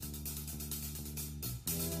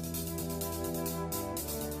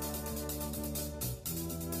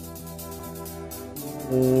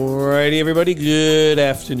Alrighty, everybody. Good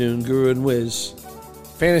afternoon, Guru and Wiz.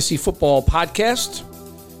 Fantasy Football Podcast.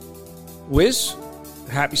 Wiz,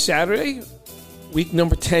 happy Saturday. Week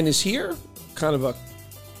number 10 is here. Kind of a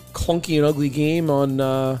clunky and ugly game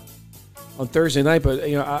on Thursday night, but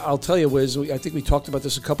I'll tell you, Wiz, I think we talked about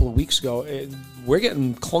this a couple of weeks ago. We're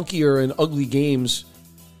getting clunkier and ugly games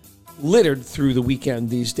littered through the weekend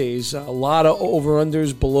these days. A lot of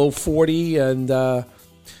over-unders below 40, and the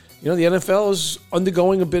NFL is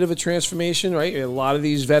undergoing a bit of a transformation, right? A lot of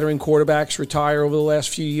these veteran quarterbacks retire over the last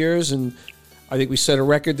few years, and I think we set a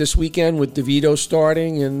record this weekend with DeVito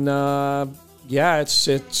starting, and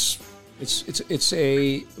it's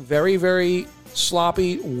a very, very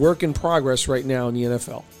sloppy work in progress right now in the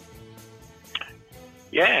NFL.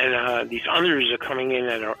 Yeah, and these unders are coming in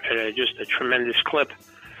at just a tremendous clip.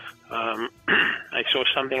 I saw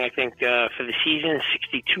something, I think, for the season,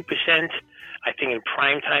 62%. I think in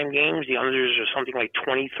primetime games, the unders are something like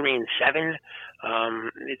 23-7.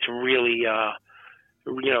 It's really,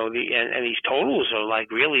 and these totals are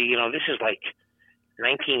like really, this is like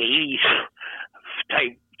 1980s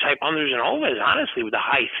type unders and overs, honestly, with the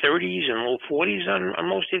high 30s and low 40s on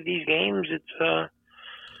most of these games. It's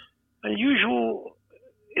unusual.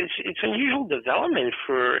 It's unusual development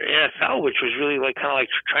for NFL, which was really like kind of like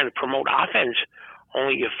trying to promote offense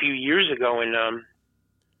only a few years ago, and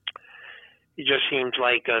it just seems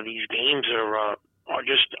like these games are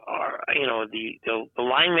the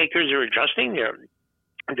line makers are adjusting. They're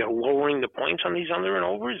lowering the points on these under and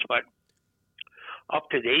overs, but up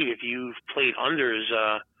to date, if you've played unders,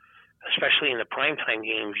 especially in the primetime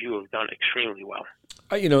games, you have done extremely well.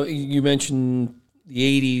 You mentioned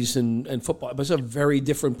the 80s and football, but it's a very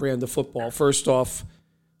different brand of football. First off,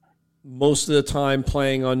 most of the time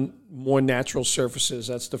playing on more natural surfaces.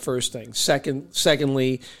 That's the first thing.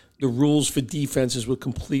 Secondly, the rules for defenses were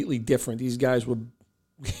completely different. These guys were,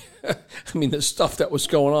 the stuff that was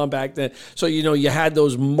going on back then. So, you had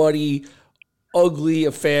those muddy, ugly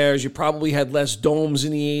affairs. You probably had less domes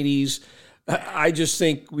in the 80s. I just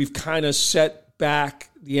think we've kind of set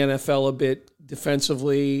back the NFL a bit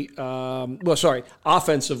offensively,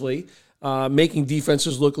 making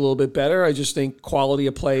defenses look a little bit better. I just think quality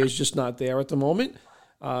of play is just not there at the moment.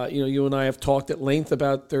 You and I have talked at length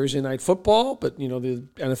about Thursday Night Football, but, the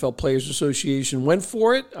NFL Players Association went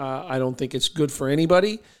for it. I don't think it's good for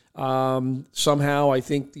anybody. Somehow I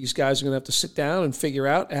think these guys are going to have to sit down and figure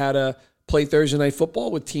out how to play Thursday Night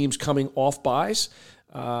Football with teams coming off buys.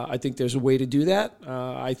 I think there's a way to do that.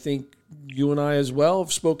 I think you and I as well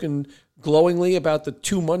have spoken glowingly about the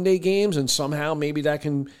 2 Monday games, and somehow maybe that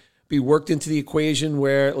can be worked into the equation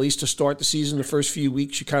where, at least to start the season, the first few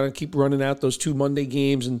weeks, you kind of keep running out those 2 Monday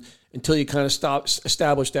games and until you kind of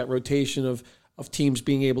establish that rotation of teams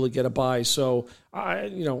being able to get a bye. So I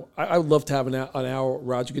would love to have an hour with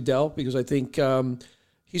Roger Goodell, because I think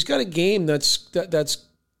he's got a game that's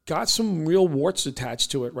got some real warts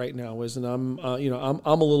attached to it right now, and I'm a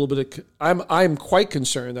little bit I'm quite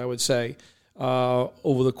concerned, I would say,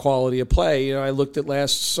 over the quality of play. I looked at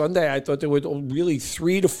last Sunday. I thought there were really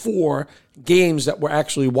 3 to 4 games that were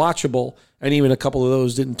actually watchable, and even a couple of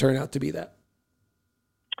those didn't turn out to be that.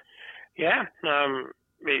 Yeah,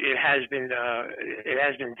 it has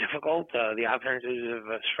been difficult. The offenses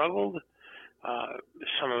have struggled.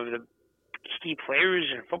 Some of the key players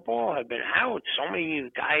in football have been out. So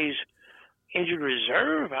many guys injured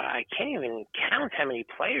reserve. I can't even count how many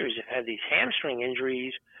players have had these hamstring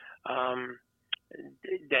injuries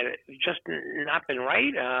that have just not been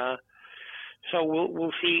right. So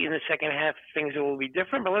we'll see in the second half things that will be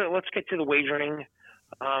different. But let's get to the wagering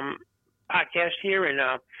podcast here,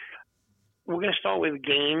 and we're going to start with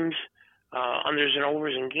games, unders and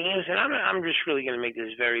overs in games, and I'm just really going to make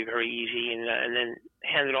this very, very easy, and then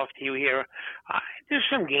hand it off to you here. There's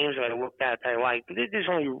some games that I looked at that I like, but there's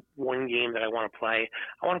only one game that I want to play.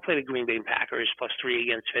 I want to play the Green Bay Packers +3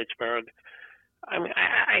 against Pittsburgh. I mean,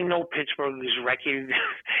 I know Pittsburgh's record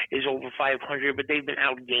is over 500, but they've been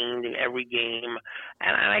outgained in every game.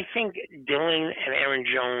 And I think Dillon and Aaron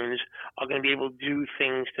Jones are going to be able to do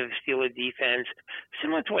things to the Steelers defense,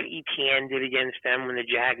 similar to what ETN did against them when the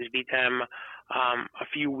Jags beat them a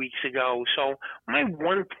few weeks ago. So my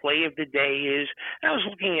one play of the day is, and I was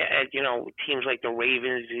looking at teams like the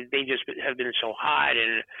Ravens. They just have been so hot,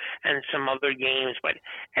 and some other games. But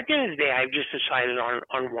at the end of the day, I've just decided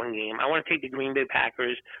on one game. I want to take the Green Bay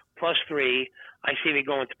Packers +3. I say they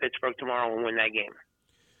go into Pittsburgh tomorrow and win that game.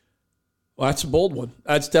 Well, that's a bold one.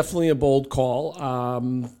 That's definitely a bold call.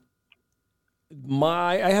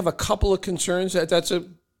 I have a couple of concerns.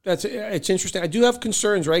 It's interesting. I do have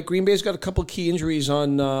concerns, right? Green Bay's got a couple of key injuries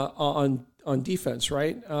on defense,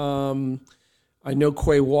 right? I know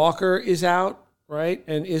Quay Walker is out, right?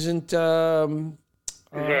 And isn't Zay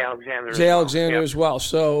Alexander. Zay Alexander as well.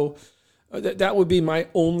 So that would be my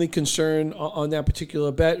only concern on that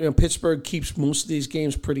particular bet. You know, Pittsburgh keeps most of these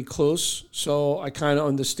games pretty close, so I kind of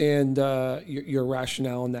understand your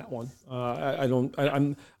rationale on that one.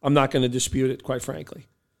 I'm not going to dispute it, quite frankly.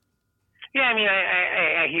 Yeah, I mean,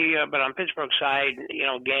 I hear you, but on Pittsburgh's side, you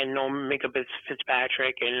know, again, no Minka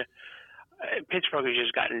Fitzpatrick, and Pittsburgh has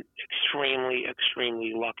just gotten extremely,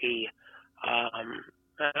 extremely lucky. I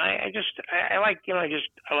like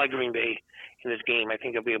Green Bay in this game. I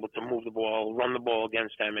think they'll be able to move the ball, run the ball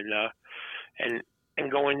against them,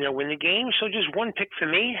 and go in there, win the game. So just one pick for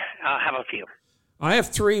me. How about for you? I have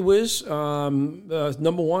three, Wiz.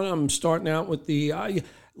 Number one, I'm starting out with the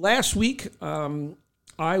last week.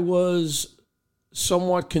 I was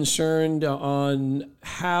somewhat concerned on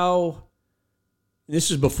how. This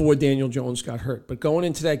is before Daniel Jones got hurt, but going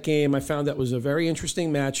into that game, I found that was a very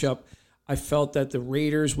interesting matchup. I felt that the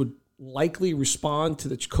Raiders would likely respond to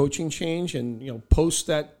the coaching change, and post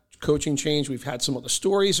that coaching change, we've had some other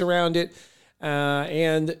stories around it,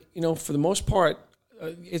 and for the most part,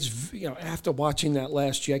 it's after watching that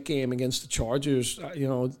last Jet game against the Chargers,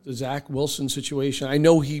 the Zach Wilson situation. I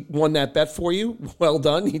know he won that bet for you. Well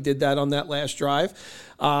done. He did that on that last drive.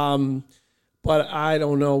 But I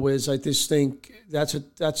don't know, Wiz. I just think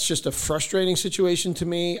that's just a frustrating situation to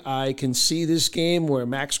me. I can see this game where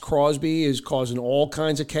Max Crosby is causing all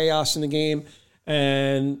kinds of chaos in the game,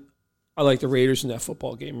 and I like the Raiders in that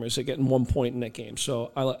football game. Whereas they're getting 1 point in that game,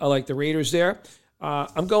 so I like the Raiders there.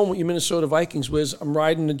 I'm going with your Minnesota Vikings, Wiz. I'm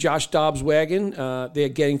riding the Josh Dobbs wagon. They're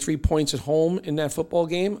getting 3 points at home in that football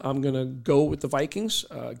game. I'm going to go with the Vikings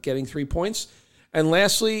getting 3 points. And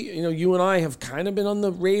lastly, you and I have kind of been on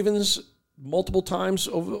the Ravens multiple times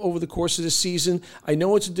over the course of this season. I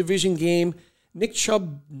know it's a division game. Nick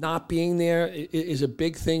Chubb not being there is a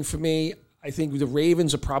big thing for me. I think the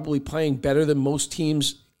Ravens are probably playing better than most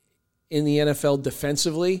teams in the NFL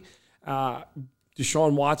defensively.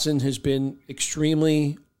 Deshaun Watson has been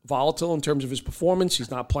extremely volatile in terms of his performance. He's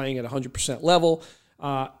not playing at 100% level.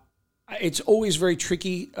 It's always very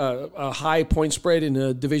tricky. A high point spread in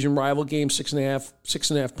a division rival game,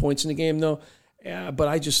 6.5 points in the game, though. But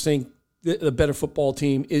I just think the better football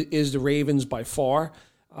team is the Ravens by far,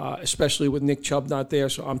 especially with Nick Chubb not there.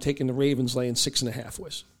 So I'm taking the Ravens laying 6.5,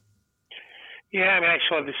 Wiz. Yeah, I mean, I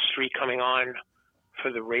saw this streak coming on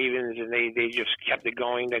for the Ravens, and they just kept it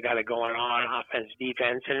going. They got it going on, offense,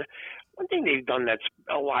 defense. And one thing they've done that's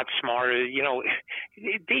a lot smarter,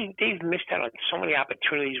 they've missed out on so many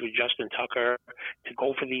opportunities with Justin Tucker to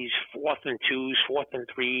go for these 4th and 2s, 4th and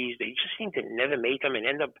 3s. They just seem to never make them and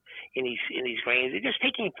end up in these ranges. They're just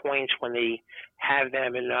taking points when they have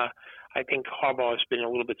them, and I think Harbaugh has been a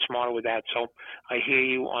little bit smarter with that. So I hear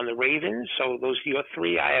you on the Ravens. So those are your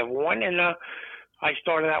three. I have one, and I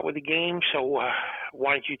started out with the game. So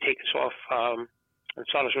why don't you take us off and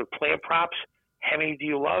start us with player props? How many do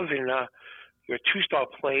you love? And your 2-star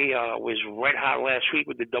play was red hot last week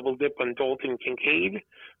with the double dip on Dalton Kincaid.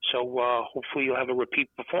 So hopefully you'll have a repeat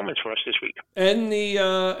performance for us this week. And the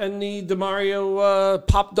DeMario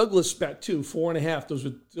Pop Douglas bet too, 4.5.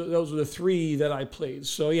 Those were the three that I played.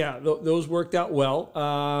 So yeah, those worked out well.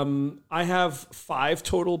 I have 5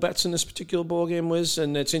 total bets in this particular ball game, Wiz,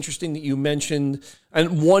 and it's interesting that you mentioned.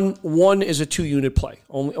 And one is a 2-unit play.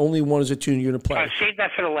 Only one is a 2-unit play. Save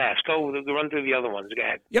that for the last. Go run through the other ones. Go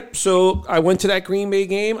ahead. Yep. So I went to that Green Bay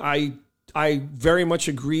game. I very much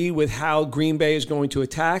agree with how Green Bay is going to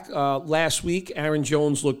attack. Last week, Aaron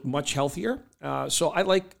Jones looked much healthier. So I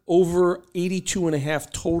like over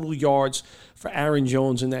 82.5 total yards for Aaron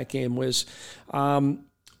Jones in that game, Wiz.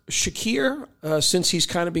 Shakir, since he's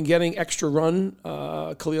kind of been getting extra run,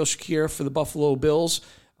 Khalil Shakir for the Buffalo Bills,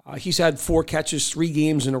 he's had 4 catches 3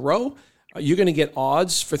 games in a row. You're going to get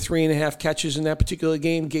odds for 3.5 catches in that particular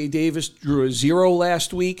game. Gabe Davis drew a 0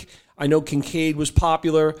 last week. I know Kincaid was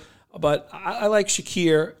popular, but I like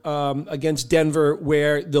Shakir against Denver,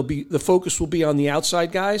 where the focus will be on the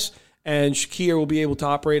outside guys, and Shakir will be able to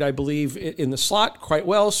operate, I believe, in the slot quite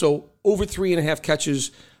well. So over 3.5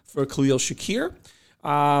 catches for Khalil Shakir.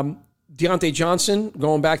 Deontay Johnson,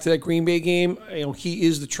 going back to that Green Bay game, he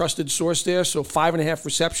is the trusted source there. So 5.5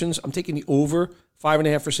 receptions. I'm taking the over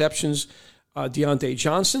 5.5 receptions. Deontay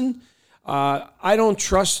Johnson. I don't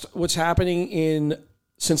trust what's happening in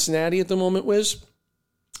Cincinnati at the moment, Wiz.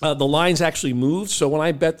 The line's actually moved. So when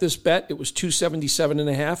I bet this bet, it was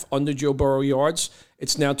 277.5 under Joe Burrow yards.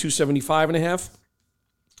 It's now 275.5.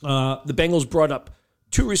 The Bengals brought up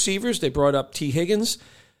 2 receivers. They brought up T. Higgins.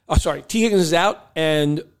 T. Higgins is out,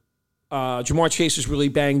 and Jamar Chase is really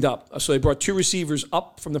banged up. So they brought 2 receivers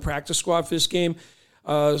up from the practice squad for this game.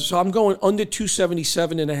 So I'm going under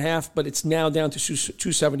 277.5, but it's now down to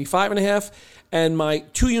 275.5. And my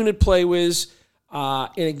 2-unit play was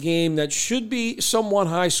in a game that should be somewhat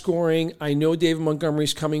high scoring. I know David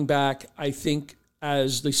Montgomery's coming back. I think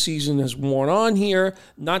as the season has worn on here,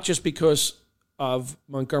 not just because of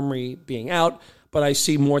Montgomery being out, but I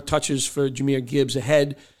see more touches for Jahmyr Gibbs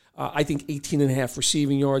ahead. I think 18.5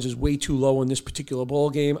 receiving yards is way too low in this particular ball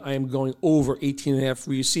game. I am going over 18.5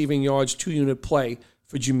 receiving yards, 2-unit play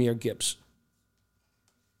for Jahmyr Gibbs.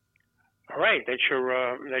 All right, that's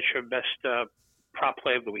your best prop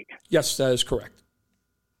play of the week. Yes, that is correct.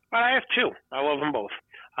 I have 2. I love them both.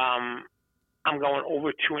 I'm going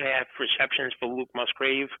over 2.5 receptions for Luke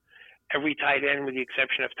Musgrave. Every tight end, with the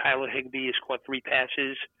exception of Tyler Higbee, has caught 3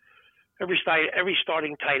 passes. Every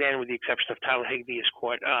starting tight end, with the exception of Tyler Higbee, has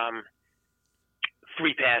caught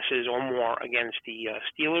 3 passes or more against the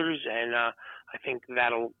Steelers, and I think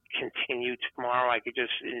that'll continue tomorrow. I could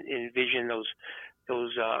just envision those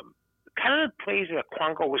kind of plays that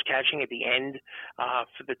Quanko was catching at the end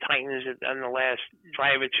for the Titans on the last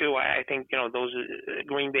drive or 2. I think, those are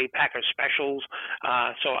Green Bay Packers specials.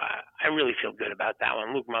 So I really feel good about that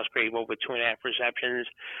one. Luke Musgrave over 2.5 receptions.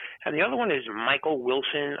 And the other one is Michael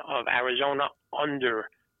Wilson of Arizona under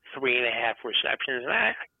 3.5 receptions. And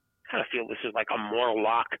I kind of feel this is like a moral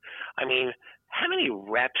lock. I mean, how many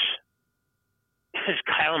reps has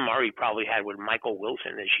Kyler Murray probably had with Michael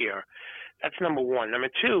Wilson this year? That's number 1. Number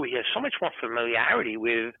 2, he has so much more familiarity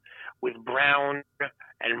with Brown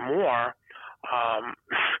and Moore.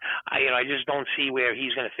 I just don't see where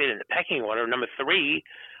he's going to fit in the pecking order. Number 3,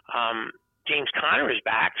 James Conner is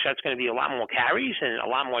back, so that's going to be a lot more carries and a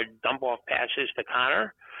lot more dump-off passes to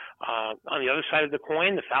Conner. On the other side of the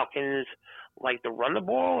coin, the Falcons like to run the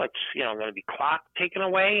ball. It's going to be clock taken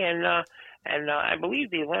away, and I believe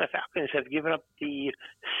the Atlanta Falcons have given up the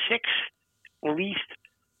 6th least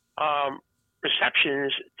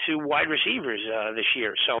receptions to wide receivers this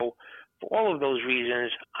year. So for all of those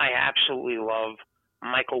reasons, I absolutely love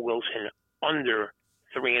Michael Wilson under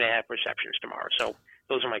 3.5 receptions tomorrow. So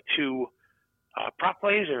those are my 2 prop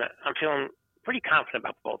plays, and I'm feeling pretty confident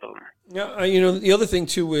about both of them. Yeah, the other thing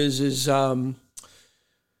too is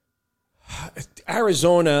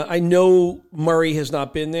Arizona. I know Murray has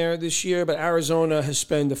not been there this year, but Arizona has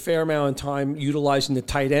spent a fair amount of time utilizing the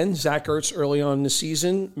tight end. Zach Ertz early on in the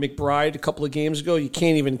season, McBride a couple of games ago. You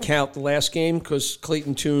can't even count the last game because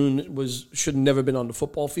Clayton Tune should have never been on the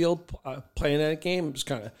football field playing that game. It was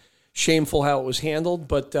kind of shameful how it was handled,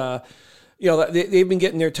 but they've been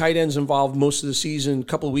getting their tight ends involved most of the season. A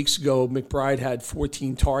couple of weeks ago, McBride had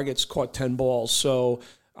 14 targets, caught 10 balls. So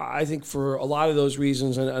I think for a lot of those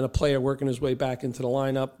reasons, and a player working his way back into the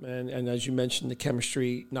lineup, and as you mentioned, the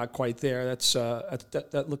chemistry not quite there. That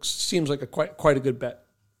seems like quite a good bet.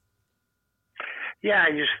 Yeah,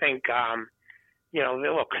 I just think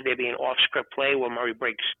look, could there be an off-script play where Murray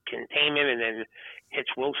breaks containment and then hits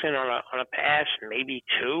Wilson on a pass, maybe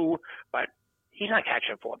 2, but he's not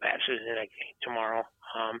catching 4 passes in a game tomorrow.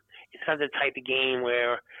 It's not the type of game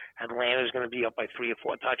where Atlanta's going to be up by 3 or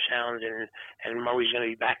 4 touchdowns and Murray's going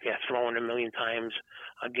to be back there throwing a million times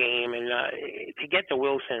a game. And to get to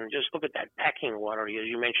Wilson, just look at that pecking order. As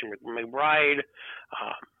you mentioned, McBride,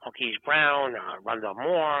 Marquise Brown, Rondell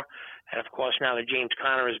Moore, and of course now that James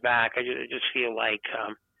Conner is back, I just feel like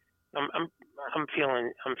I'm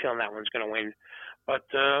feeling that one's going to win. But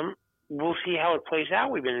we'll see how it plays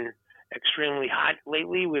out. We've been extremely hot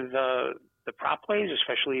lately with the prop plays,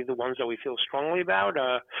 especially the ones that we feel strongly about.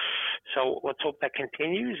 So let's hope that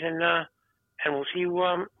continues, and we'll see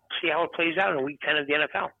how it plays out in Week 10 of the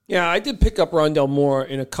NFL. Yeah, I did pick up Rondell Moore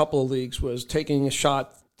in a couple of leagues. Was taking a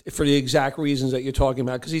shot for the exact reasons that you're talking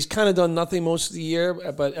about, because he's kind of done nothing most of the year.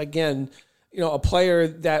 But again, a player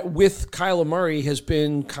that with Kyler Murray has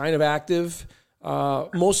been kind of active.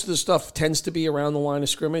 Most of the stuff tends to be around the line of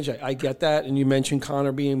scrimmage. I get that. And you mentioned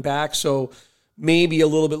Connor being back, so maybe a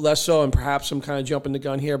little bit less so, and perhaps I'm kind of jumping the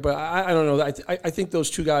gun here. But I don't know. I think those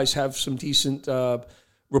two guys have some decent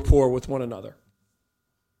rapport with one another.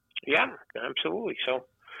 Yeah, absolutely. So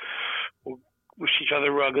we'll wish each other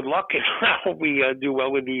good luck, and I hope we do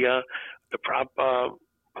well with the prop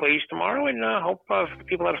plays tomorrow, and hope for the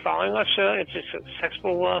people that are following us, it's a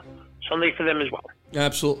successful Sunday for them as well.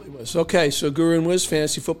 Absolutely was. Okay, so Guru and Wiz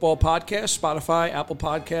Fantasy Football Podcast, Spotify, Apple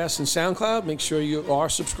Podcasts, and SoundCloud. Make sure you are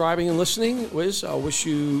subscribing and listening. Wiz, I wish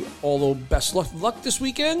you all the best luck this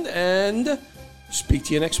weekend, and speak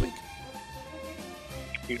to you next week.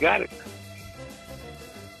 You got it.